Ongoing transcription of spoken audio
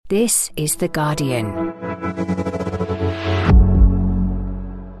This is The Guardian.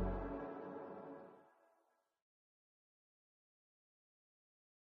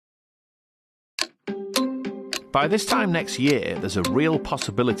 By this time next year, there's a real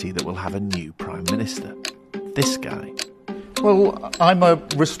possibility that we'll have a new Prime Minister. This guy. Well, I'm a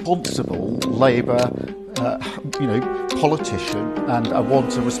responsible Labour, politician, and I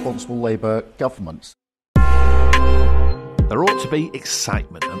want a responsible Labour government. There ought to be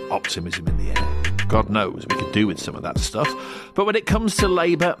excitement and optimism in the air. God knows we could do with some of that stuff. But when it comes to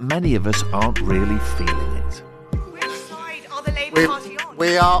Labour, many of us aren't really feeling it. Which side are the Labour Party on?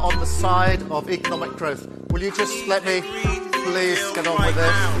 We are on the side of economic growth. Will you just let me please get on with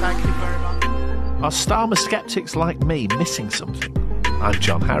this? Thank you very much. Are Starmer sceptics like me missing something? I'm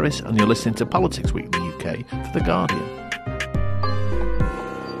John Harris, and you're listening to Politics Week in the UK for The Guardian.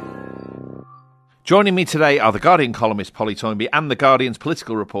 Joining me today are The Guardian columnist Polly Toynbee and The Guardian's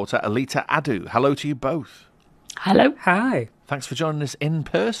political reporter Aletha Adu. Hello to you both. Hello. Hi. Thanks for joining us in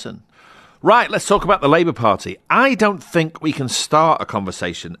person. Right, let's talk about the Labour Party. I don't think we can start a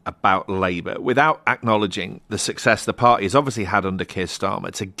conversation about Labour without acknowledging the success the party has obviously had under Keir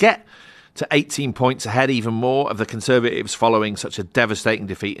Starmer. To get to 18 points ahead, even more, of the Conservatives following such a devastating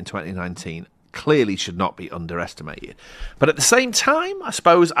defeat in 2019 clearly should not be underestimated. But at the same time, I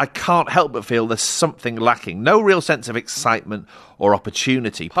suppose I can't help but feel there's something lacking. No real sense of excitement or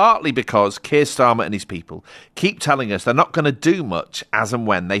opportunity, partly because Keir Starmer and his people keep telling us they're not going to do much as and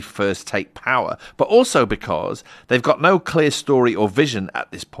when they first take power, but also because they've got no clear story or vision at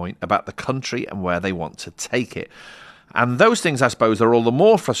this point about the country and where they want to take it. And those things, I suppose, are all the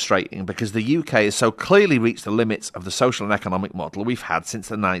more frustrating because the UK has so clearly reached the limits of the social and economic model we've had since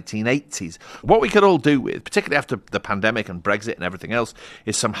the 1980s. What we could all do with, particularly after the pandemic and Brexit and everything else,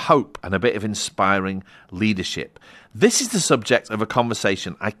 is some hope and a bit of inspiring leadership. This is the subject of a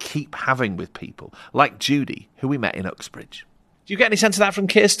conversation I keep having with people, like Judy, who we met in Uxbridge. Do you get any sense of that from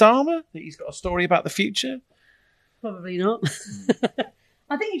Keir Starmer? That he's got a story about the future? Probably not.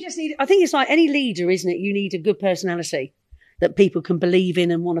 I think it's like any leader, isn't it? You need a good personality that people can believe in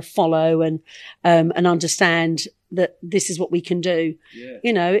and want to follow and understand that this is what we can do. Yeah.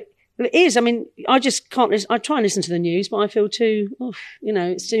 You know, it is. I mean, I just can't. I try and listen to the news, but I feel too,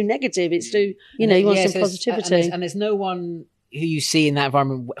 it's too negative. It's too, you want some positivity. And there's no one who you see in that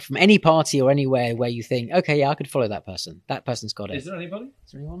environment from any party or anywhere where you think, okay, yeah, I could follow that person. That person's got it. Is there anybody?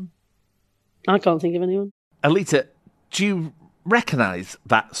 Is there anyone? I can't think of anyone. Aletha, do you recognise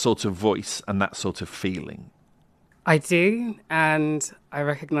that sort of voice and that sort of feeling? I do, and I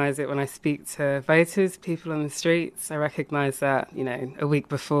recognise it when I speak to voters, people on the streets. I recognise that, a week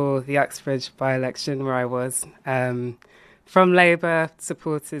before the Uxbridge by-election where I was, from Labour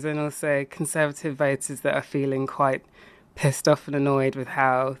supporters and also Conservative voters that are feeling quite pissed off and annoyed with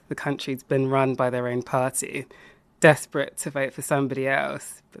how the country's been run by their own party, desperate to vote for somebody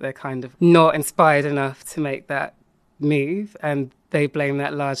else, but they're kind of not inspired enough to make that move, and they blame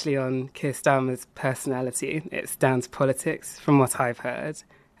that largely on Keir Starmer's personality. It's down to politics, from what I've heard.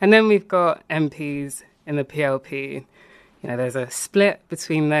 And then we've got MPs in the PLP. There's a split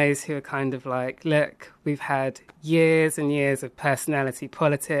between those who are kind of like, look, we've had years and years of personality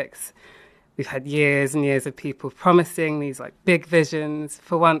politics. We've had years and years of people promising these like big visions.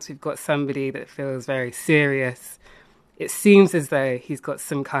 For once, we've got somebody that feels very serious. It seems as though he's got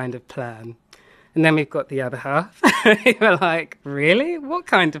some kind of plan. And then we've got the other half. We're like, really? What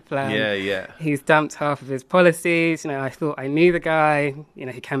kind of plan? Yeah. He's dumped half of his policies. I thought I knew the guy.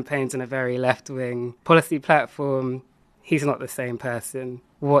 He campaigns on a very left-wing policy platform. He's not the same person.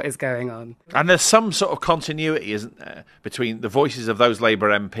 What is going on? And there's some sort of continuity, isn't there, between the voices of those Labour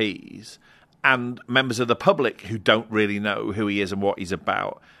MPs and members of the public who don't really know who he is and what he's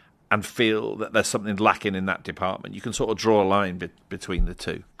about and feel that there's something lacking in that department. You can sort of draw a line between the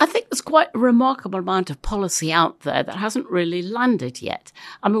two. I think there's quite a remarkable amount of policy out there that hasn't really landed yet.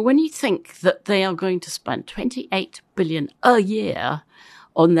 I mean, when you think that they are going to spend $28 billion a year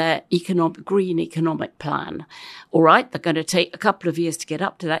on their green economic plan. All right, they're going to take a couple of years to get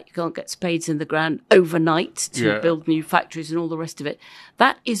up to that. You can't get spades in the ground overnight to build new factories and all the rest of it.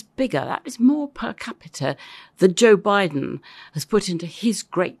 That is bigger. That is more per capita than Joe Biden has put into his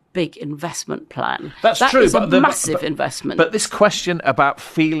great big investment plan. That's true. That is a massive investment. But this question about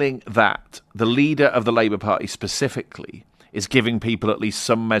feeling that the leader of the Labour Party specifically is giving people at least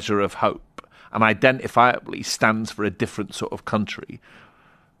some measure of hope and identifiably stands for a different sort of country.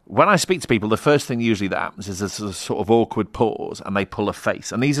 When I speak to people, the first thing usually that happens is there's a sort of awkward pause and they pull a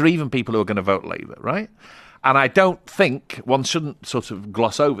face. And these are even people who are going to vote Labour, right? And I don't think one shouldn't sort of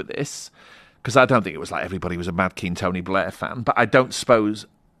gloss over this, because I don't think it was like everybody was a mad keen Tony Blair fan, but I don't suppose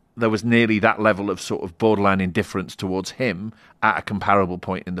there was nearly that level of sort of borderline indifference towards him at a comparable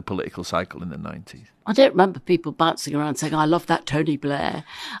point in the political cycle in the 90s. I don't remember people bouncing around saying, I love that Tony Blair.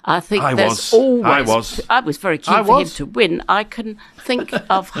 I think I there's was. always... I was very keen for him was. to win. I can think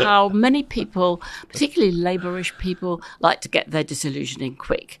of how many people, particularly Labourish people, like to get their disillusioning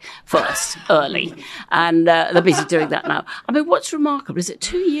quick, first, early. And they're busy doing that now. I mean, what's remarkable is that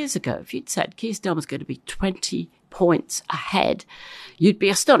 2 years ago, if you'd said Keir Starmer's going to be 20 points ahead, you'd be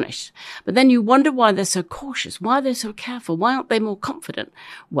astonished. But then you wonder why they're so cautious, why they're so careful, why aren't they more confident?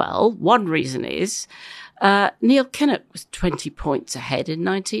 Well, one reason is Neil Kinnock was 20 points ahead in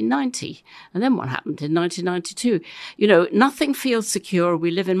 1990. And then what happened in 1992? You know, nothing feels secure. We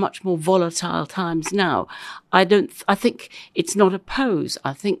live in much more volatile times now. I think it's not a pose.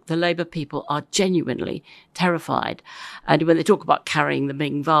 I think the Labour people are genuinely terrified. And when they talk about carrying the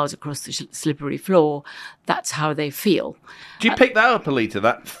Ming vase across the slippery floor, that's how they feel. Do you pick that up, Aletha,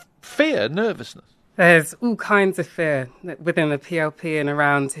 that fear, nervousness? There's all kinds of fear within the PLP and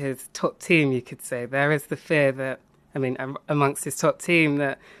around his top team, you could say. There is the fear that, amongst his top team,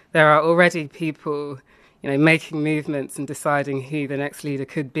 that there are already people, making movements and deciding who the next leader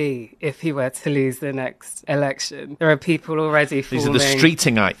could be if he were to lose the next election. There are people already forming... These are the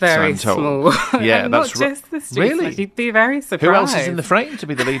streetingites, very I'm told. small. Yeah, and that's not just the streetites. Really? You'd be very surprised. Who else is in the frame to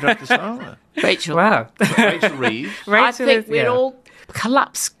be the leader after Starmer? Rachel. Wow. Rachel Reeves. I think we'd all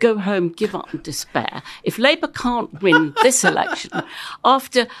collapse, go home, give up and despair. If Labour can't win this election,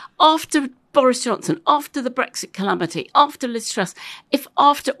 after Boris Johnson, after the Brexit calamity, after Liz Truss, if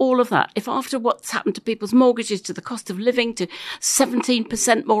after all of that, if after what's happened to people's mortgages, to the cost of living, to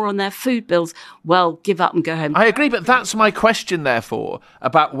 17% more on their food bills, well, give up and go home. I agree, but that's my question, therefore,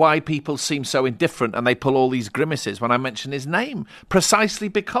 about why people seem so indifferent and they pull all these grimaces when I mention his name, precisely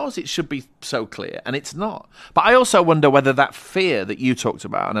because it should be so clear, and it's not. But I also wonder whether that fear that you talked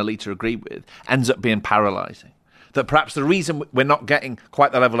about, and Aletha agreed with, ends up being paralysing. That perhaps the reason we're not getting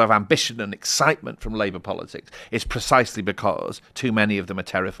quite the level of ambition and excitement from Labour politics is precisely because too many of them are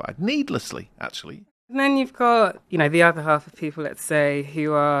terrified, needlessly, actually. And then you've got, the other half of people, let's say,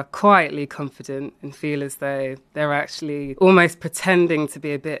 who are quietly confident and feel as though they're actually almost pretending to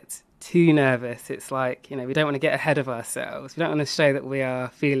be a bit too nervous. It's like, we don't want to get ahead of ourselves. We don't want to show that we are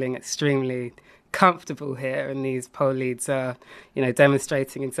feeling extremely comfortable here, and these poll leads are,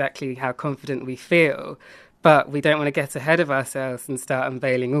 demonstrating exactly how confident we feel. But we don't want to get ahead of ourselves and start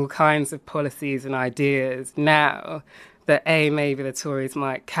unveiling all kinds of policies and ideas now that maybe the Tories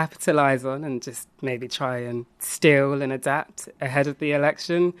might capitalise on and just maybe try and steal and adapt ahead of the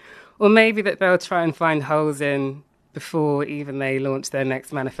election, or maybe that they'll try and find holes in before even they launch their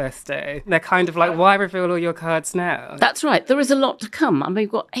next manifesto. They're kind of like, why reveal all your cards now? That's right. There is a lot to come. We've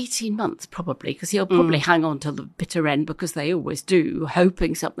got 18 months probably, because he'll probably hang on till the bitter end, because they always do,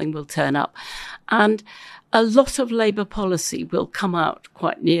 hoping something will turn up. And a lot of Labour policy will come out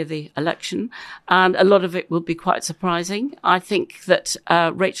quite near the election, and a lot of it will be quite surprising. I think that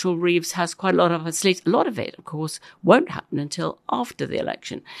Rachel Reeves has quite a lot of her sleeve. A lot of it, of course, won't happen until after the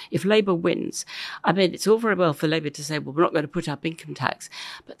election. If Labour wins, it's all very well for Labour to say, well, we're not going to put up income tax,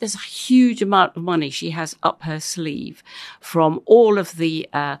 but there's a huge amount of money she has up her sleeve from all of the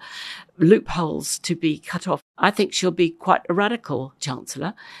loopholes to be cut off. I think she'll be quite a radical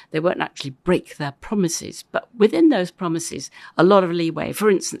chancellor. They won't actually break their promises, but within those promises, a lot of leeway.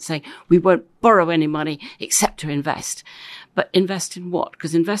 For instance, saying we won't borrow any money except to invest. But invest in what?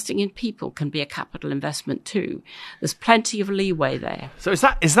 Because investing in people can be a capital investment too. There's plenty of leeway there. So is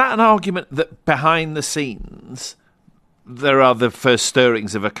that an argument that behind the scenes there are the first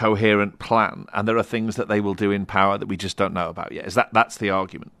stirrings of a coherent plan, and there are things that they will do in power that we just don't know about yet? That's the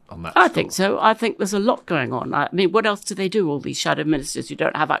argument on that? I think so. I think there's a lot going on. What else do they do, all these shadow ministers who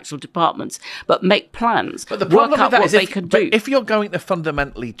don't have actual departments, but make plans, but the problem work out with that what is they can do? If you're going to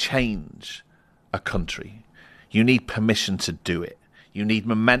fundamentally change a country, you need permission to do it. You need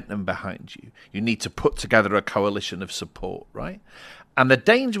momentum behind you. You need to put together a coalition of support, right? And the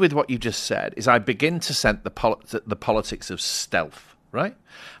danger with what you just said is I begin to sense the politics of stealth, right?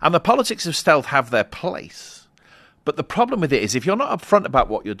 And the politics of stealth have their place. But the problem with it is if you're not upfront about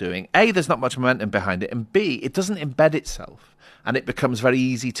what you're doing, A, there's not much momentum behind it, and B, it doesn't embed itself. And it becomes very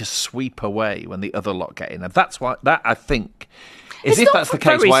easy to sweep away when the other lot get in. And that's why, I think, is if that's the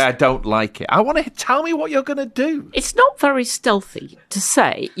case, why I don't like it. I want to tell me what you're going to do. It's not very stealthy to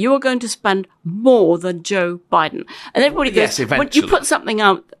say you are going to spend more than Joe Biden. And everybody goes, yes, eventually. When you put something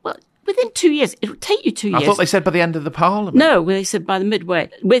out, well, within 2 years, it would take you 2 years. I thought they said by the end of the Parliament. No, they said by the midway.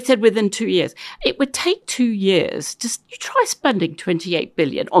 They said within 2 years. It would take 2 years. Just you try spending 28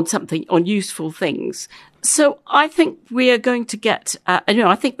 billion on something, on useful things. So I think we are going to get,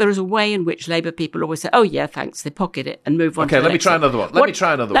 I think there is a way in which Labour people always say, oh, yeah, thanks, they pocket it and move on to the let me next try one. another one. Let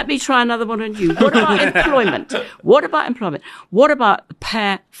me try another one on you. What about employment? What about employment? What about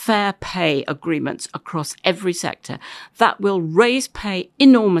fair pay agreements across every sector? That will raise pay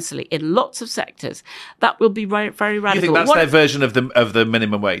enormously in lots of sectors. That will be very radical. You think that's their version of the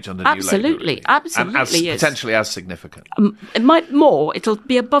minimum wage under New Labour? Absolutely, and potentially as significant. It might more. It'll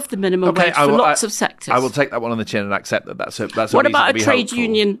be above the minimum wage for lots of sectors. I will take that one on the chin and accept that. That's what about a trade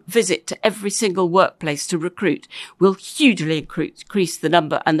union visit to every single workplace to recruit? Will hugely increase the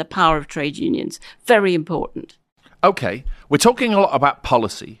number and the power of trade unions. Very important. Okay, we're talking a lot about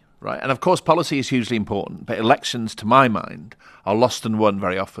policy, right? And of course, policy is hugely important, but elections, to my mind, are lost and won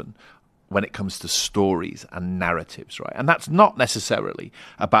very often when it comes to stories and narratives, right? And that's not necessarily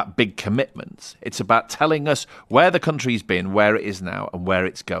about big commitments. It's about telling us where the country's been, where it is now, and where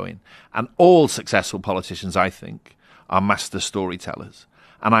it's going. And all successful politicians, I think, are master storytellers.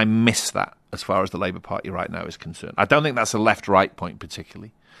 And I miss that as far as the Labour Party right now is concerned. I don't think that's a left-right point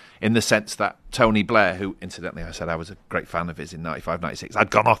particularly, in the sense that Tony Blair, who, incidentally, I said I was a great fan of his in 95, 96,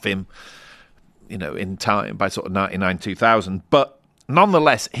 I'd gone off him, in time by sort of 99, 2000, but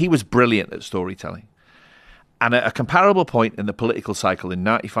nonetheless, he was brilliant at storytelling. And at a comparable point in the political cycle in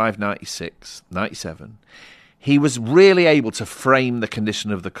 95, 96, 97, he was really able to frame the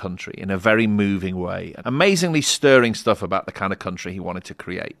condition of the country in a very moving way. Amazingly stirring stuff about the kind of country he wanted to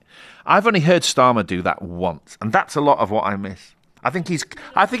create. I've only heard Starmer do that once, and that's a lot of what I miss. I think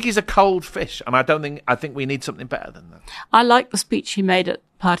he's a cold fish, and I think we need something better than that. I like the speech he made at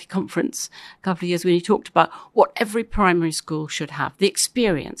party conference a couple of years when he talked about what every primary school should have, the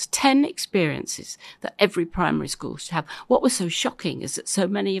experience, 10 experiences that every primary school should have. What was so shocking is that so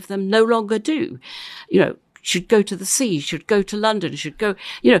many of them no longer do. Should go to the sea, should go to London, should go,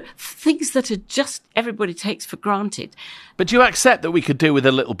 things that are just everybody takes for granted. But do you accept that we could do with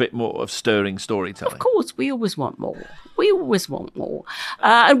a little bit more of stirring storytelling? Of course, we always want more.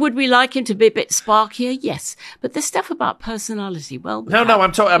 And would we like him to be a bit sparkier? Yes. But there's stuff about personality. Well, no,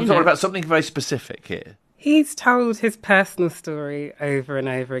 I'm talking about something very specific here. He's told his personal story over and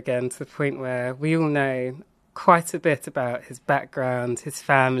over again to the point where we all know quite a bit about his background, his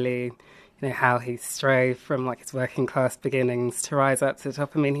family, how he strove from his working class beginnings to rise up to the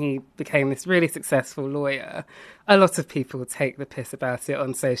top. I mean, he became this really successful lawyer. A lot of people take the piss about it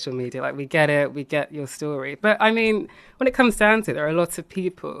on social media. We get it, we get your story. But I mean, when it comes down to it, there are lots of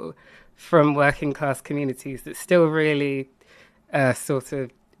people from working class communities that still really sort of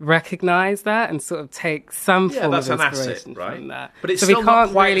recognise that and sort of take some form of inspiration from that. But it's still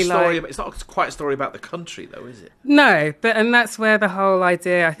not quite a story. It's not quite a story about the country, though, is it? No, and that's where the whole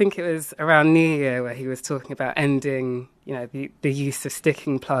idea. I think it was around New Year where he was talking about ending, the use of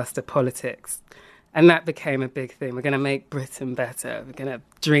sticking plaster politics, and that became a big thing. We're going to make Britain better. We're going to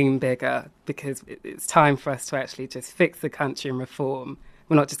dream bigger because it's time for us to actually just fix the country and reform.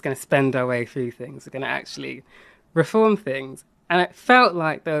 We're not just going to spend our way through things. We're going to actually reform things. And it felt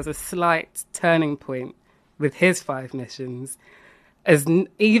like there was a slight turning point with his 5 missions,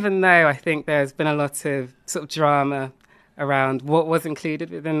 even though I think there's been a lot of sort of drama around what was included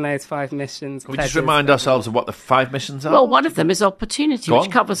within those 5 missions. Can we just remind ourselves of what the 5 missions are? Well, one of them is opportunity,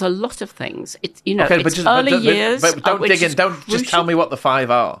 which covers a lot of things. It's early years. But don't dig in. Don't just tell me what the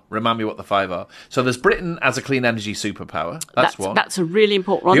 5 are. Remind me what the 5 are. So there's Britain as a clean energy superpower. That's one. That's a really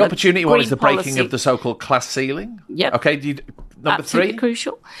important one. The opportunity one is the breaking of the so-called class ceiling. Yep. Okay. Number 3? Absolutely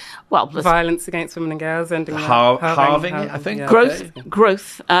crucial. Well, violence against women and girls, ending halving, I think. Yeah.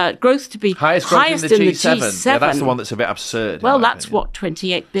 Growth to be highest growth in the G7. Yeah, that's the one that's a bit absurd. Well, that's what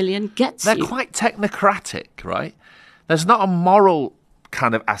 28 billion gets They're you. quite technocratic, right? There's not a moral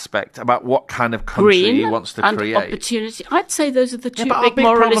kind of aspect about what kind of country he wants to create. Opportunity. I'd say those are the two big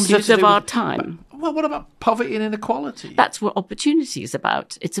moral issues of our time. Well, what about poverty and inequality? That's what opportunity is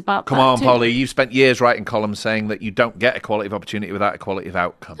about. It's about Come on, Polly, you've spent years writing columns saying that you don't get equality of opportunity without equality of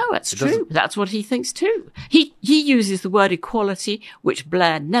outcome. No, that's true. That's what he thinks too. He uses the word equality, which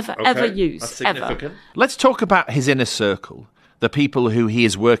Blair never, ever used. That's significant. Ever. Let's talk about his inner circle, the people who he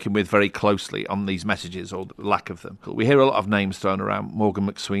is working with very closely on these messages, or the lack of them. We hear a lot of names thrown around.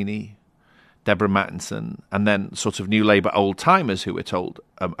 Morgan McSweeney, Deborah Mattinson, and then sort of New Labour old-timers who we're told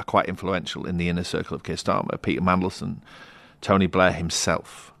are quite influential in the inner circle of Keir Starmer, Peter Mandelson, Tony Blair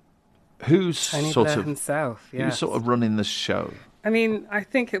himself. Who's sort of running the show? I mean, I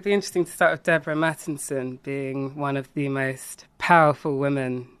think it'd be interesting to start with Deborah Mattinson being one of the most powerful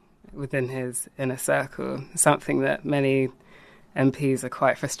women within his inner circle, something that many MPs are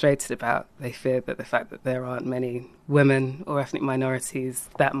quite frustrated about. They fear that the fact that there aren't many women or ethnic minorities,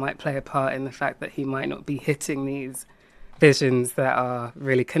 that might play a part in the fact that he might not be hitting these visions that are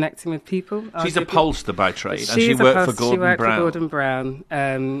really connecting with people. She's a pollster by trade, and she worked for Gordon Brown.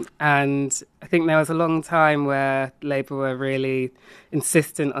 And I think there was a long time where Labour were really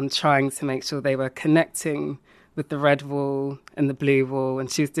insistent on trying to make sure they were connecting with the red wall and the blue wall,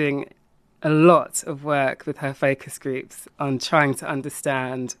 and she was doing a lot of work with her focus groups on trying to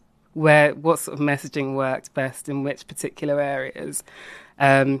understand what sort of messaging worked best in which particular areas.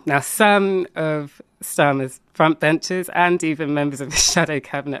 Now, some of Starmer's frontbenchers and even members of the shadow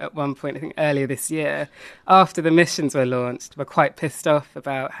cabinet at one point, I think earlier this year, after the missions were launched, were quite pissed off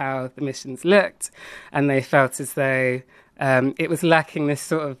about how the missions looked, and they felt as though it was lacking this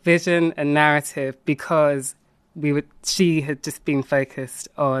sort of vision and narrative because she had just been focused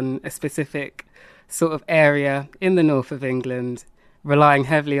on a specific sort of area in the north of England, relying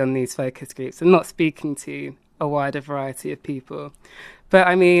heavily on these focus groups and not speaking to a wider variety of people. But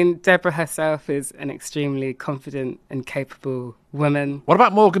I mean, Deborah herself is an extremely confident and capable woman. What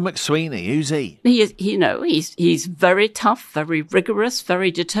about Morgan McSweeney? Who's he? He's very tough, very rigorous, very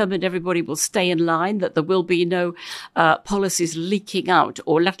determined everybody will stay in line, that there will be no policies leaking out,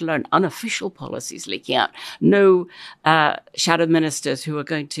 or let alone unofficial policies leaking out. No shadow ministers who are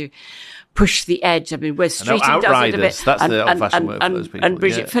going to push the edge. I mean, Wes Streeting does it a bit. That's the old-fashioned word for those people. And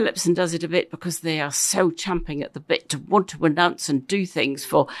Bridget Phillipson does it a bit because they are so champing at the bit to want to announce and do things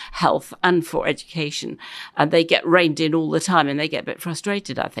for health and for education. And they get reined in all the time and they get a bit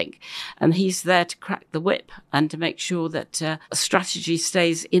frustrated, I think. And he's there to crack the whip and to make sure that strategy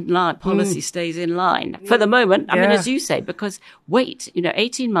stays in line, policy stays in line. For the moment, I mean, as you say, because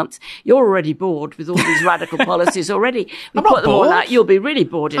 18 months, you're already bored with all these radical policies already. We put them all out. You'll be really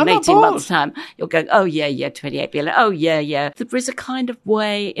bored in 18 months' time. You're going, 28 billion. Oh, yeah. There is a kind of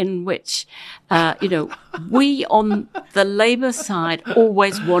way in which, we on the Labour side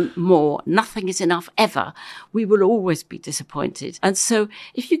always want more. Nothing is enough ever. We will always be disappointed. And so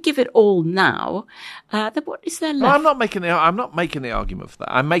if you give it all now, then what is there left? No, I'm not making the argument for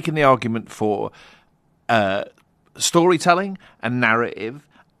that. I'm making the argument for storytelling and narrative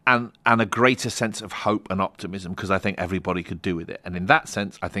and a greater sense of hope and optimism, because I think everybody could do with it. And in that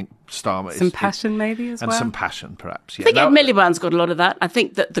sense, I think Starmer some passion maybe as well. And some passion, perhaps. Yeah. I think Miliband's got a lot of that. I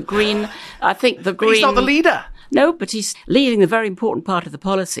think that the Green... He's not the leader. No, but he's leading the very important part of the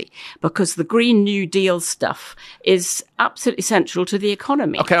policy, because the Green New Deal stuff is absolutely central to the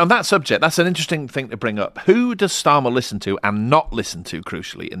economy. OK, on that subject, that's an interesting thing to bring up. Who does Starmer listen to and not listen to,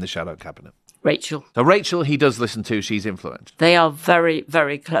 crucially, in the shadow cabinet? Rachel. So Rachel, he does listen to. She's influenced. They are very,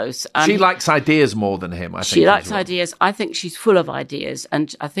 very close. She likes ideas more than him, I think. She likes ideas. I think she's full of ideas,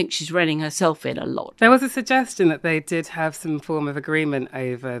 and I think she's reining herself in a lot. There was a suggestion that they did have some form of agreement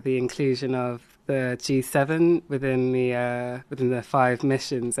over the inclusion of the G7 within the 5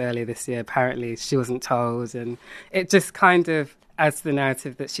 missions earlier this year. Apparently, she wasn't told, and it just kind of adds to the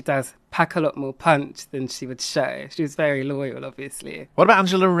narrative that she does pack a lot more punch than she would show. She was very loyal, obviously. What about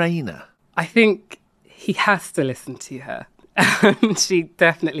Angela Rayner? I think he has to listen to her. She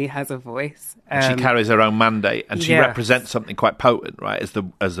definitely has a voice. And she carries her own mandate, and she represents something quite potent, right?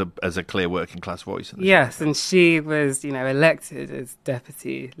 As a clear working class voice. Yes, and she was, elected as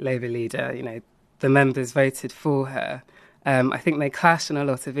deputy Labour leader. The members voted for her. I think they clash on a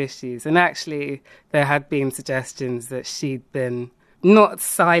lot of issues, and actually there had been suggestions that she'd been not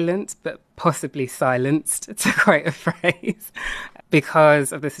silent, but possibly silenced, to quote a phrase,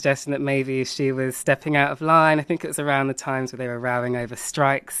 because of the suggestion that maybe she was stepping out of line. I think it was around the times where they were rowing over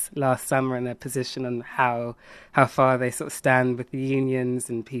strikes last summer and their position on how far they sort of stand with the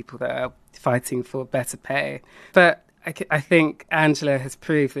unions and people that are fighting for better pay. But I think Angela has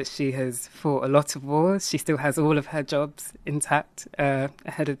proved that she has fought a lot of wars. She still has all of her jobs intact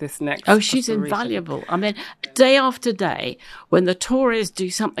ahead of this next. Oh, she's invaluable. I mean, day after day, when the Tories do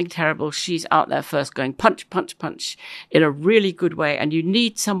something terrible, she's out there first going punch, punch, punch in a really good way. And you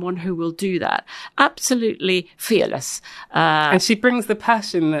need someone who will do that. Absolutely fearless. And she brings the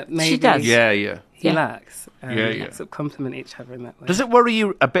passion that maybe she does. He lacks. Sort of complement each other in that way. Does it worry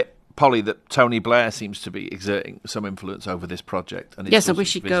you a bit, Polly, that Tony Blair seems to be exerting some influence over this project? And yes, I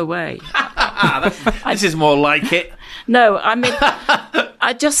wish he'd go away. This is more like it. No, I mean,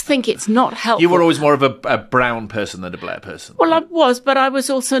 I just think it's not helpful. You were always more of a Brown person than a Blair person. Well, I was, but I was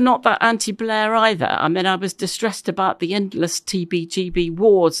also not that anti-Blair either. I mean, I was distressed about the endless TB-GB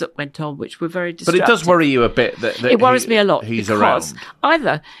wars that went on, which were very distracting. But it does worry you a bit that it worries me a lot. He's because around.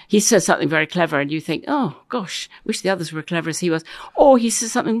 Either he says something very clever and you think, oh, gosh, wish the others were as clever as he was. Or he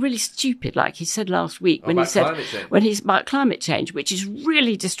says something really stupid, like he said last week when he's about climate change, which is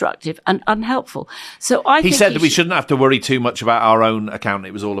really destructive and unhelpful. So I think he said that we shouldn't have to worry too much about our own account.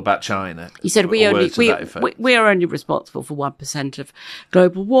 It was all about China. He said we are only responsible for 1% of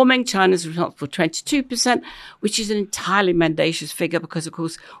global warming. China's responsible for 22%, which is an entirely mendacious figure because, of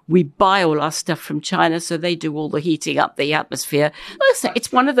course, we buy all our stuff from China, so they do all the heating up the atmosphere. Listen,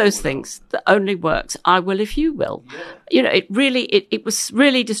 it's one of those things that only works. I will if you will. You know, it was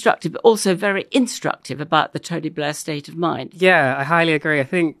really destructive, but also very instructive about the Tony Blair state of mind. Yeah, I highly agree. I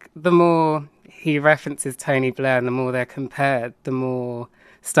think the more he references Tony Blair and the more they're compared, the more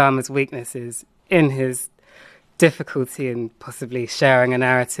Starmer's weaknesses in his difficulty in possibly sharing a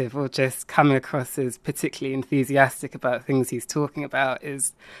narrative or just coming across as particularly enthusiastic about things he's talking about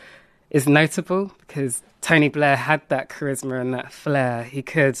is notable, because Tony Blair had that charisma and that flair. He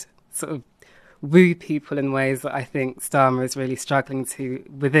could sort of woo people in ways that I think Starmer is really struggling to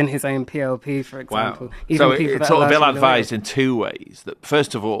within his own PLP, for example. Wow. Even so it's sort of ill-advised in two ways. That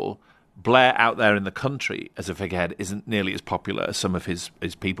first of all, Blair out there in the country as a figurehead isn't nearly as popular as some of his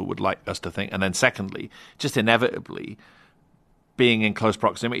people would like us to think. And then secondly, just inevitably, being in close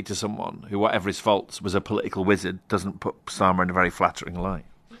proximity to someone who, whatever his faults, was a political wizard doesn't put Starmer in a very flattering light.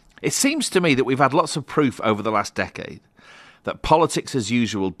 It seems to me that we've had lots of proof over the last decade that politics as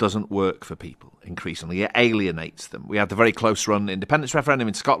usual doesn't work for people increasingly. It alienates them. We had the very close-run independence referendum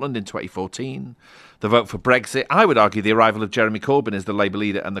in Scotland in 2014, the vote for Brexit. I would argue the arrival of Jeremy Corbyn as the Labour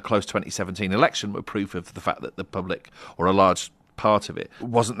leader and the close 2017 election were proof of the fact that the public, or a large part of it,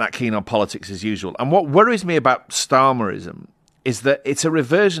 wasn't that keen on politics as usual. And what worries me about Starmerism is that it's a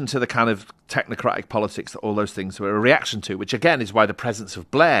reversion to the kind of technocratic politics that all those things were a reaction to, which again is why the presence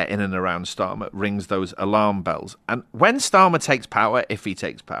of Blair in and around Starmer rings those alarm bells. And when Starmer takes power, if he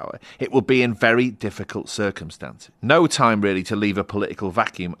takes power, it will be in very difficult circumstances. No time really to leave a political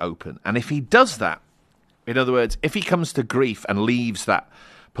vacuum open. And if he does that, in other words, if he comes to grief and leaves that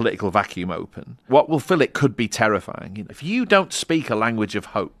political vacuum open, what will fill it could be terrifying. You know, if you don't speak a language of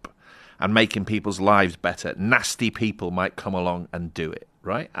hope and making people's lives better, nasty people might come along and do it,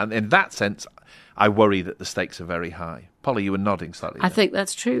 right? And in that sense, I worry that the stakes are very high. Polly, you were nodding slightly. I think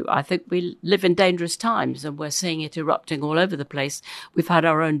that's true. I think we live in dangerous times and we're seeing it erupting all over the place. We've had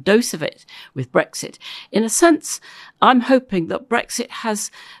our own dose of it with Brexit. In a sense, I'm hoping that Brexit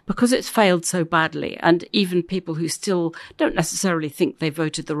has, because it's failed so badly, and even people who still don't necessarily think they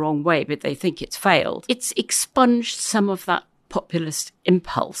voted the wrong way, but they think it's failed, it's expunged some of that populist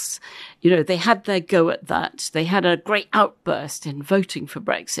impulse. You know, they had their go at that. They had a great outburst in voting for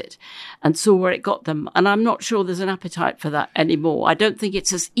Brexit and saw where it got them. And I'm not sure there's an appetite for that anymore. I don't think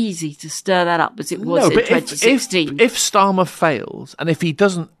it's as easy to stir that up as it was in 2016. If Starmer fails, and if he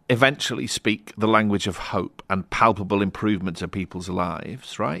doesn't eventually speak the language of hope and palpable improvement to people's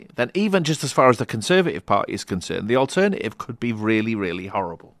lives, right, then even just as far as the Conservative Party is concerned, the alternative could be really, really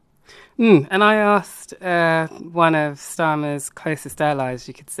horrible. And I asked one of Starmer's closest allies,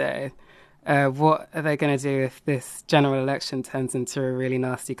 you could say, what are they going to do if this general election turns into a really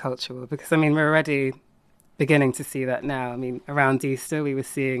nasty culture war? Because, I mean, we're already beginning to see that now. I mean, around Easter, we were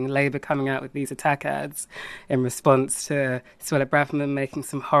seeing Labour coming out with these attack ads in response to Suella Braverman making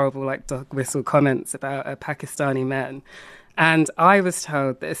some horrible, like, dog whistle comments about Pakistani men. And I was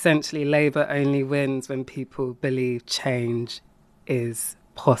told that essentially Labour only wins when people believe change is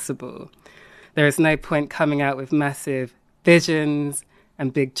possible. There is no point coming out with massive visions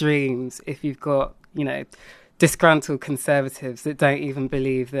and big dreams if you've got, you know, disgruntled Conservatives that don't even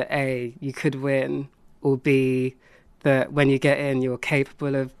believe that A, you could win, or B, that when you get in, you're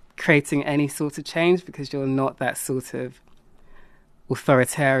capable of creating any sort of change because you're not that sort of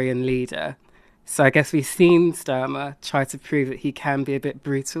authoritarian leader. So I guess we've seen Starmer try to prove that he can be a bit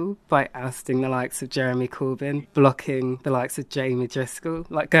brutal by ousting the likes of Jeremy Corbyn, blocking the likes of Jamie Driscoll,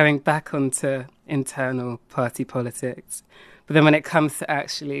 like going back onto internal party politics. But then when it comes to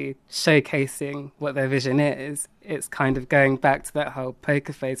actually showcasing what their vision is, it's kind of going back to that whole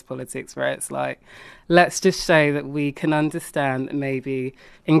poker face politics where it's like, let's just show that we can understand and maybe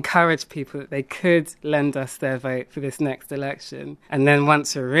encourage people that they could lend us their vote for this next election. And then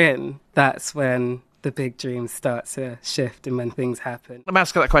once we're in, that's when the big dreams start to shift and when things happen. Let me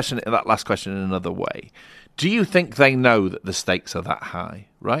ask that last question in another way. Do you think they know that the stakes are that high,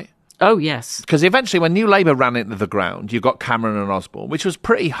 right? Oh, yes. Because eventually when New Labour ran into the ground, you got Cameron and Osborne, which was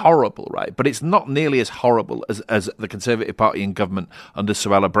pretty horrible, right? But it's not nearly as horrible as the Conservative Party in government under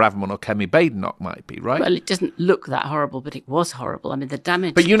Suella Braverman or Kemi Badenoch might be, right? Well, it doesn't look that horrible, but it was horrible. I mean, the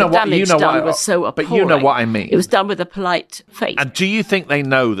damage, was so appalling. But you know what I mean. It was done with a polite face. And do you think they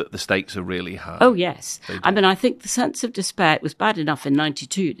know that the stakes are really high? Oh, yes. I mean, I think the sense of despair, it was bad enough in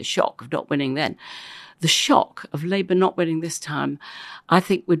 92, the shock of not winning then. The shock of Labour not winning this time, I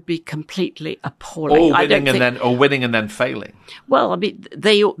think, would be completely appalling. Or winning and then failing. Well, I mean,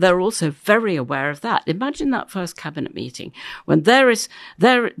 they're also very aware of that. Imagine that first cabinet meeting when there's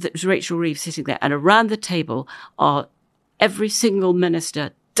Rachel Reeves sitting there, and around the table are every single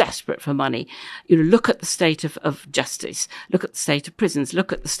minister desperate for money. Look at the state of justice, look at the state of prisons,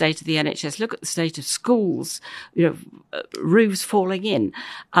 look at the state of the NHS, look at the state of schools, roofs falling in.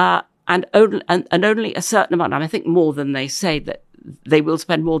 And only a certain amount, and I think more than they say, that they will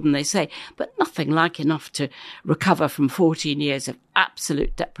spend more than they say, but nothing like enough to recover from 14 years of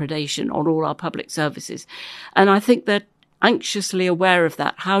absolute depredation on all our public services. And I think they're anxiously aware of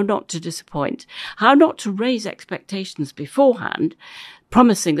that, how not to disappoint, how not to raise expectations beforehand,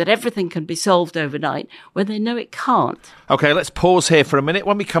 promising that everything can be solved overnight when they know it can't. OK, let's pause here for a minute.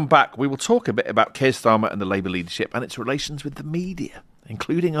 When we come back, we will talk a bit about Keir Starmer and the Labour leadership and its relations with the media,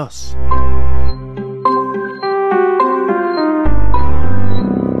 including us.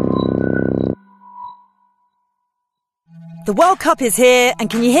 The World Cup is here, and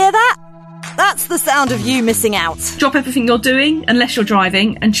can you hear that? That's the sound of you missing out. Drop everything you're doing, unless you're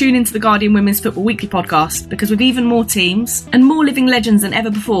driving, and tune into the Guardian Women's Football Weekly podcast, because with even more teams and more living legends than ever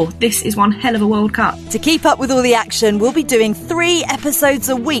before, this is one hell of a World Cup. To keep up with all the action, we'll be doing 3 episodes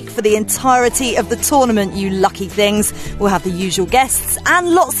a week for the entirety of the tournament, you lucky things. We'll have the usual guests and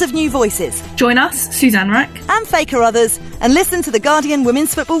lots of new voices. Join us, Suzanne Rack and Faker Others, and listen to the Guardian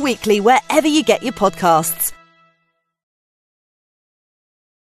Women's Football Weekly wherever you get your podcasts.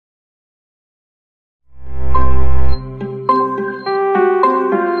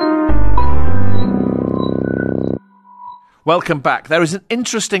 Welcome back. There is an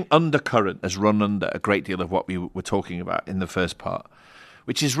interesting undercurrent has run under a great deal of what we were talking about in the first part,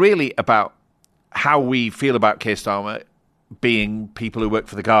 which is really about how we feel about Keir Starmer being people who work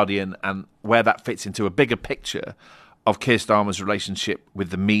for The Guardian and where that fits into a bigger picture of Keir Starmer's relationship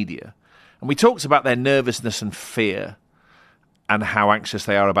with the media. And we talked about their nervousness and fear and how anxious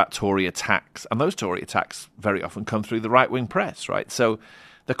they are about Tory attacks. And those Tory attacks very often come through the right-wing press, right? So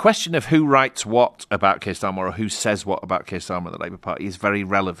the question of who writes what about Keir Starmer or who says what about Keir Starmer and the Labour Party is very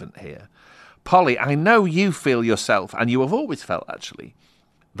relevant here. Polly, I know you feel yourself, and you have always felt actually,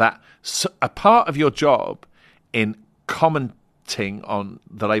 that a part of your job in commenting on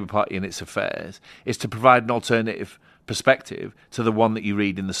the Labour Party and its affairs is to provide an alternative perspective to the one that you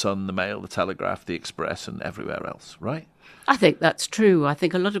read in The Sun, The Mail, The Telegraph, The Express and everywhere else, right? I think that's true. I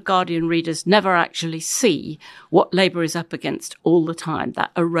think a lot of Guardian readers never actually see what Labour is up against all the time.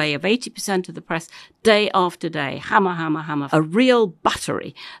 That array of 80% of the press, day after day, hammer, hammer, hammer, a real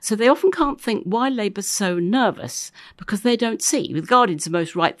battery. So they often can't think why Labour's so nervous, because they don't see. The Guardian's the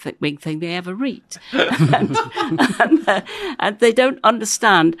most right-wing thing they ever read. and they don't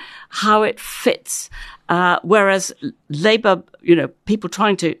understand how it fits. Whereas Labour, people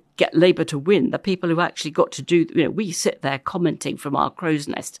trying to get Labour to win, the people who actually got to do, we sit there commenting from our crow's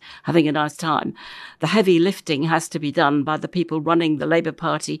nest, having a nice time. The heavy lifting has to be done by the people running the Labour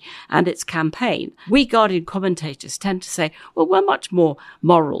Party and its campaign. We Guardian commentators tend to say, well, we're much more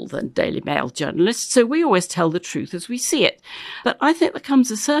moral than Daily Mail journalists, so we always tell the truth as we see it. But I think there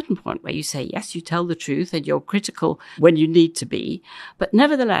comes a certain point where you say, yes, you tell the truth and you're critical when you need to be, but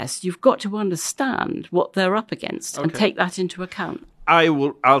nevertheless, you've got to understand what they're up against and take that into account.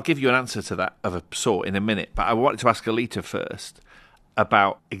 I'll give you an answer to that of a sort in a minute, but I wanted to ask Aletha first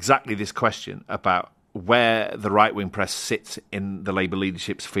about exactly this question about where the right-wing press sits in the Labour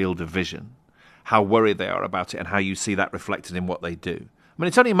leadership's field of vision, how worried they are about it and how you see that reflected in what they do. I mean,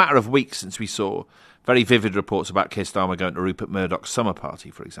 it's only a matter of weeks since we saw very vivid reports about Keir Starmer going to Rupert Murdoch's summer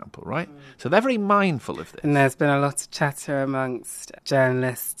party, for example, right? So they're very mindful of this. And there's been a lot of chatter amongst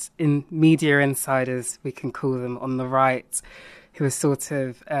journalists, in media insiders, we can call them, on the right, who was sort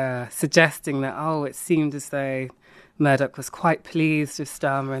of suggesting that, it seemed as though Murdoch was quite pleased with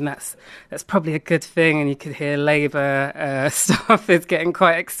Starmer, and that's probably a good thing. And you could hear Labour staffers getting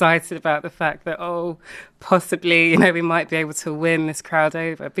quite excited about the fact that, possibly, we might be able to win this crowd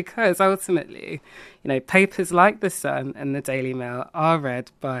over, because ultimately, papers like The Sun and the Daily Mail are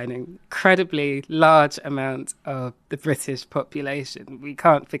read by an incredibly large amount of the British population. We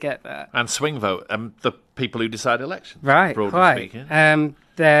can't forget that. And swing vote, the people who decide elections. Right, broadly quite. speaking.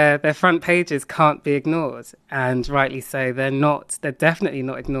 Their front pages can't be ignored, and rightly so. They're definitely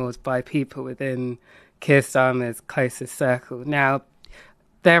not ignored by people within Keir Starmer's closest circle. Now,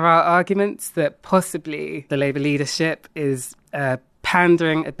 there are arguments that possibly the Labour leadership is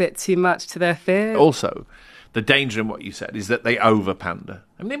pandering a bit too much to their fears. Also, the danger in what you said is that they over-pander.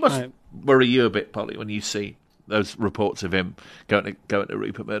 I mean, it must worry you a bit, Polly, when you see those reports of him going to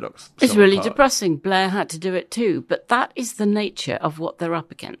Rupert Murdoch's It's summer really party. depressing. Blair had to do it too, but that is the nature of what they're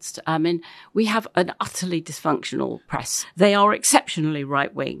up against. I mean, we have an utterly dysfunctional press. They are exceptionally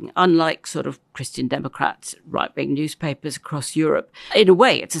right-wing, unlike sort of Christian Democrat right-wing newspapers across Europe. In a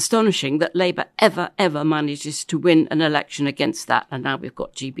way, it's astonishing that Labour ever manages to win an election against that. And now we've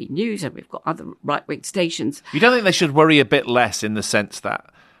got GB News and we've got other right-wing stations. You don't think they should worry a bit less in the sense that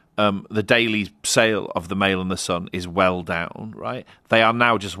the daily sale of the Mail and the Sun is well down, right? They are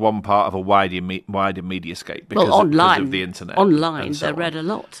now just one part of a wider mediascape because of the internet. Online, they're read a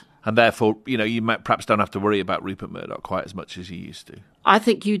lot. And therefore, you might perhaps don't have to worry about Rupert Murdoch quite as much as you used to. I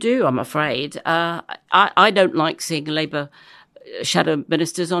think you do, I'm afraid. I don't like seeing Labour shadow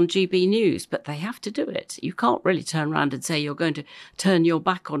ministers on GB News, but they have to do it. You can't really turn around and say you're going to turn your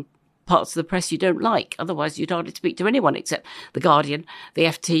back on parts of the press you don't like. Otherwise, you'd hardly speak to anyone except The Guardian, the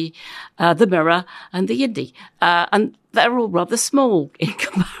FT, the Mirror and the Indie. And they're all rather small in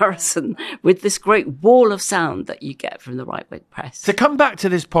comparison with this great wall of sound that you get from the right-wing press. To come back to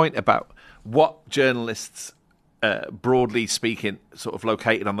this point about what journalists, broadly speaking, sort of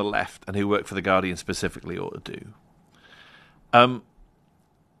located on the left and who work for The Guardian specifically ought to do,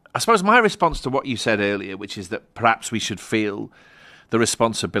 I suppose my response to what you said earlier, which is that perhaps we should feel the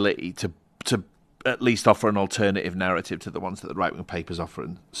responsibility to at least offer an alternative narrative to the ones that the right-wing papers offer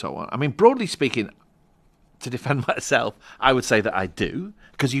and so on. I mean, broadly speaking, to defend myself, I would say that I do,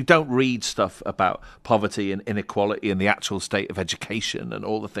 because you don't read stuff about poverty and inequality and the actual state of education and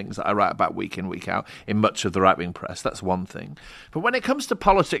all the things that I write about week in, week out in much of the right-wing press. That's one thing. But when it comes to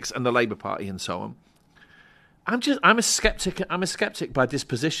politics and the Labour Party and so on, I'm a skeptic. I'm a skeptic by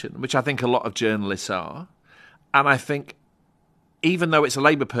disposition, which I think a lot of journalists are. And I think even though it's a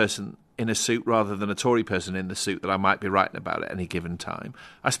Labour person in a suit rather than a Tory person in the suit that I might be writing about at any given time,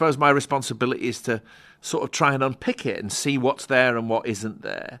 I suppose my responsibility is to sort of try and unpick it and see what's there and what isn't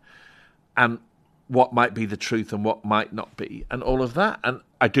there, and what might be the truth and what might not be, and all of that. And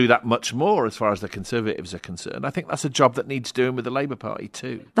I do that much more as far as the Conservatives are concerned. I think that's a job that needs doing with the Labour Party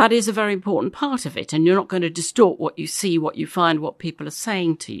too. That is a very important part of it, and you're not going to distort what you see, what you find, what people are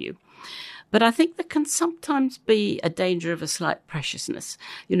saying to you. But I think there can sometimes be a danger of a slight preciousness.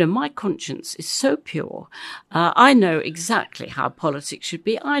 My conscience is so pure. I know exactly how politics should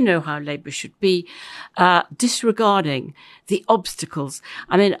be. I know how Labour should be, disregarding the obstacles.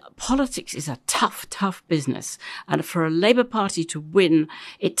 I mean, politics is a tough business. And for a Labour Party to win,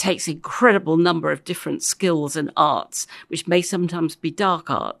 it takes an incredible number of different skills and arts, which may sometimes be dark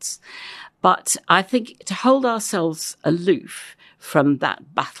arts. But I think to hold ourselves aloof from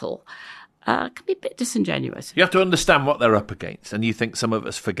that battle can be a bit disingenuous. You have to understand what they're up against, and you think some of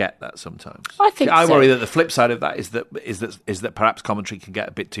us forget that sometimes. I think I so. worry that the flip side of that is that perhaps commentary can get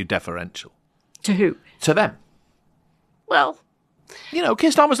a bit too deferential. To who? To them. Well,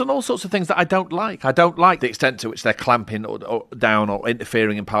 Keir Starmer's done all sorts of things that I don't like. I don't like the extent to which they're clamping or down or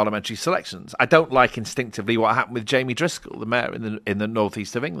interfering in parliamentary selections. I don't like instinctively what happened with Jamie Driscoll, the mayor in the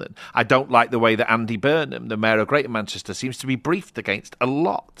northeast of England. I don't like the way that Andy Burnham, the mayor of Greater Manchester, seems to be briefed against a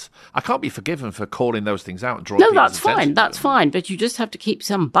lot. I can't be forgiven for calling those things out and drawing people's that's attention fine. That's fine. But you just have to keep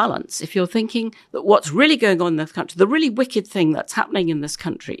some balance. If you're thinking that what's really going on in this country, the really wicked thing that's happening in this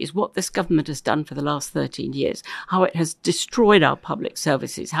country is what this government has done for the last 13 years, how it has destroyed our public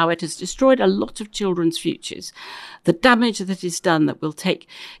services, how it has destroyed a lot of children's futures, the damage that is done that will take,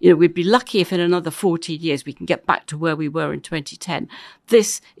 we'd be lucky if in another 14 years we can get back to where we were in 2010.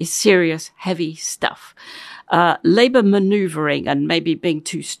 This is serious, heavy stuff. Labour manoeuvring and maybe being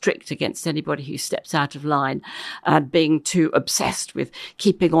too strict against anybody who steps out of line and being too obsessed with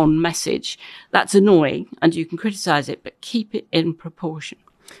keeping on message, that's annoying and you can criticise it, but keep it in proportion.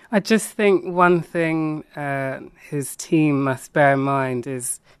 I just think one thing his team must bear in mind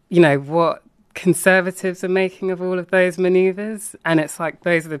is, what Conservatives are making of all of those manoeuvres. And it's like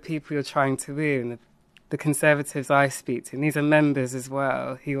those are the people you're trying to woo. And the Conservatives I speak to, and these are members as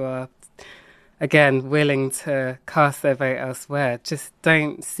well, who are again, willing to cast their vote elsewhere just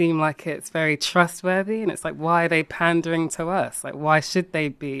don't seem like it's very trustworthy. And it's like, why are they pandering to us? Like, why should they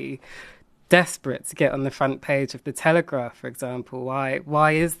be desperate to get on the front page of the Telegraph, for example?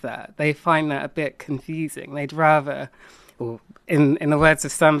 Why is that? They find that a bit confusing. They'd rather, or in the words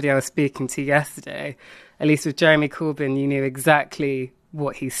of somebody I was speaking to yesterday, at least with Jeremy Corbyn, you knew exactly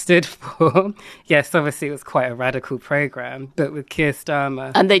what he stood for. Yes, obviously it was quite a radical programme, but with Keir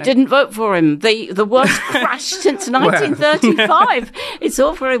Starmer... And they didn't vote for him. The worst crash since 1935. It's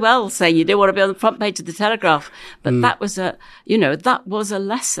all very well saying you don't want to be on the front page of the Telegraph, but that was a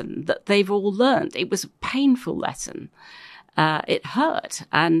lesson that they've all learned. It was a painful lesson. It hurt,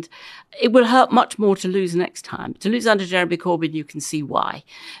 and it will hurt much more to lose next time. To lose under Jeremy Corbyn, you can see why.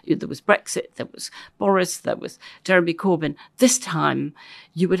 There was Brexit, there was Boris, there was Jeremy Corbyn. This time,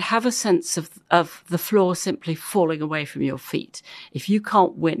 you would have a sense of the floor simply falling away from your feet. If you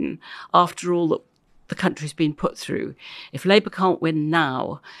can't win after all that the country's been put through, if Labour can't win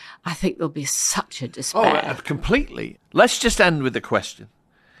now, I think there'll be such a despair. Oh, completely. Let's just end with the question.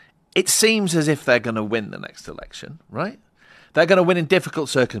 It seems as if they're going to win the next election, right? They're going to win in difficult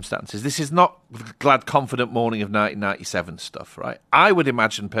circumstances. This is not the glad, confident morning of 1997 stuff, right? I would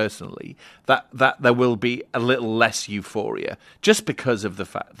imagine personally that there will be a little less euphoria just because of the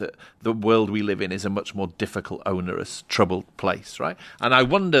fact that the world we live in is a much more difficult, onerous, troubled place, right? And I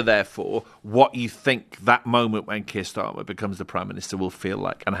wonder, therefore, what you think that moment when Keir Starmer becomes the Prime Minister will feel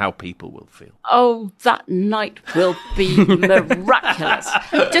like and how people will feel. Oh, that night will be miraculous.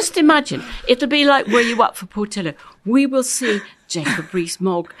 Just imagine. It'll be like Were You Up for Portillo? We will see Jacob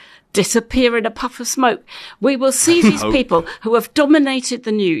Rees-Mogg disappear in a puff of smoke. We will see these people who have dominated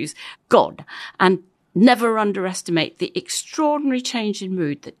the news gone, and never underestimate the extraordinary change in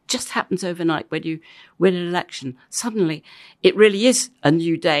mood that just happens overnight when you win an election. Suddenly, it really is a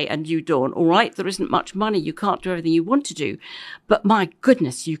new day, a new dawn. All right, there isn't much money. You can't do everything you want to do. But my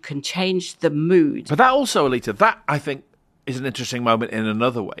goodness, you can change the mood. But that also, Aletha, that I think is an interesting moment in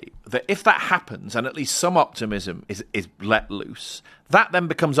another way, that if that happens and at least some optimism is let loose, that then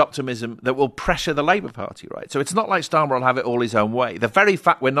becomes optimism that will pressure the Labour Party, right? So it's not like Starmer will have it all his own way. The very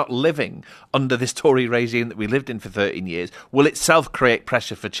fact we're not living under this Tory regime that we lived in for 13 years will itself create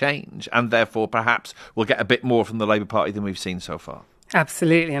pressure for change, and therefore perhaps we'll get a bit more from the Labour Party than we've seen so far.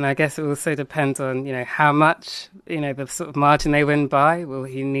 Absolutely, and I guess it also depends on, how much, the sort of margin they win by. Will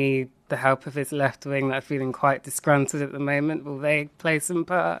he need the help of his left wing that are feeling quite disgruntled at the moment? Will they play some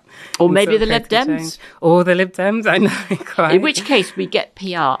part? Or maybe the Lib Dems. Change? Or the Lib Dems, I know, quite. In which case we get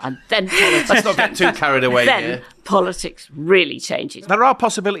PR and then politics. Let's not get too carried away then here. Politics really changes. There are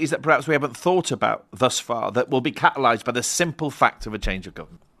possibilities that perhaps we haven't thought about thus far that will be catalysed by the simple fact of a change of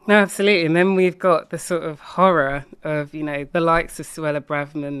government. No, absolutely. And then we've got the sort of horror of, the likes of Suella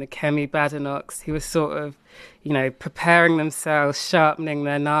Braverman, the Kemi Badenochs, who were sort of, preparing themselves, sharpening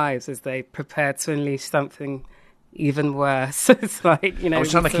their knives as they prepare to unleash something even worse. It's like, I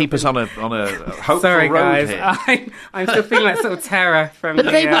was trying to keep us on a hopeful Sorry, road guys. here. I'm still feeling that sort of terror from But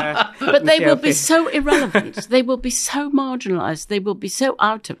they will be GLP. so irrelevant. They will be so marginalised. They will be so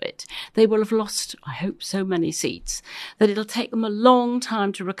out of it. They will have lost, I hope, so many seats that it'll take them a long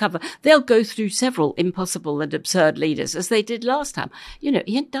time to recover. They'll go through several impossible and absurd leaders, as they did last time.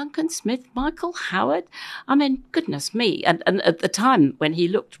 Ian Duncan Smith, Michael Howard. I mean, goodness me. And at the time when he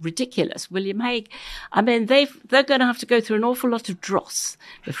looked ridiculous, William Hague. I mean, they're going to have to go through an awful lot of dross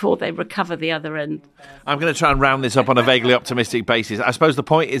before they recover the other end. I'm going to try and round this up on a vaguely optimistic basis. I suppose the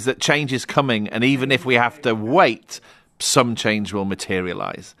point is that change is coming, and even if we have to wait, some change will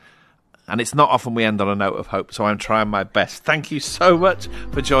materialise. And it's not often we end on a note of hope, so I'm trying my best. Thank you so much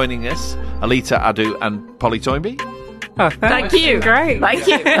for joining us, Aletha Adu and Polly Toynbee. Oh, Thank you. Great. Thank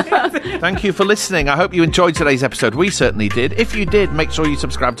you. Thank you for listening. I hope you enjoyed today's episode. We certainly did. If you did, make sure you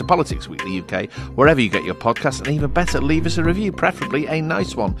subscribe to Politics Weekly UK, wherever you get your podcasts, and even better, leave us a review, preferably a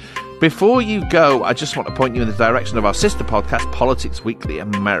nice one. Before you go, I just want to point you in the direction of our sister podcast, Politics Weekly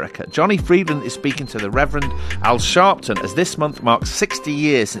America. Johnny Friedland is speaking to the Reverend Al Sharpton, as this month marks 60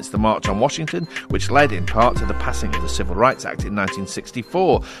 years since the March on Washington, which led in part to the passing of the Civil Rights Act in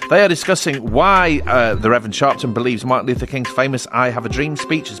 1964. They are discussing why the Reverend Sharpton believes Martin Luther King's famous I Have a Dream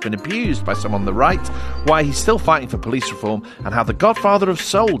speech has been abused by some on the right, why he's still fighting for police reform, and how the godfather of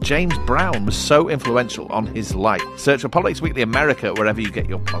soul, James Brown, was so influential on his life. Search for Politics Weekly America wherever you get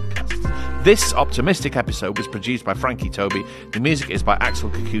your podcasts. This optimistic episode was produced by Frankie Toby. The music is by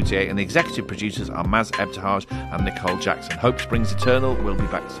Axel Kakoutier, and the executive producers are Maz Ebtahaj and Nicole Jackson. Hope springs eternal. We'll be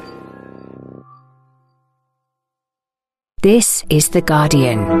back soon. This is The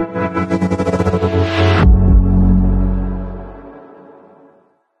Guardian.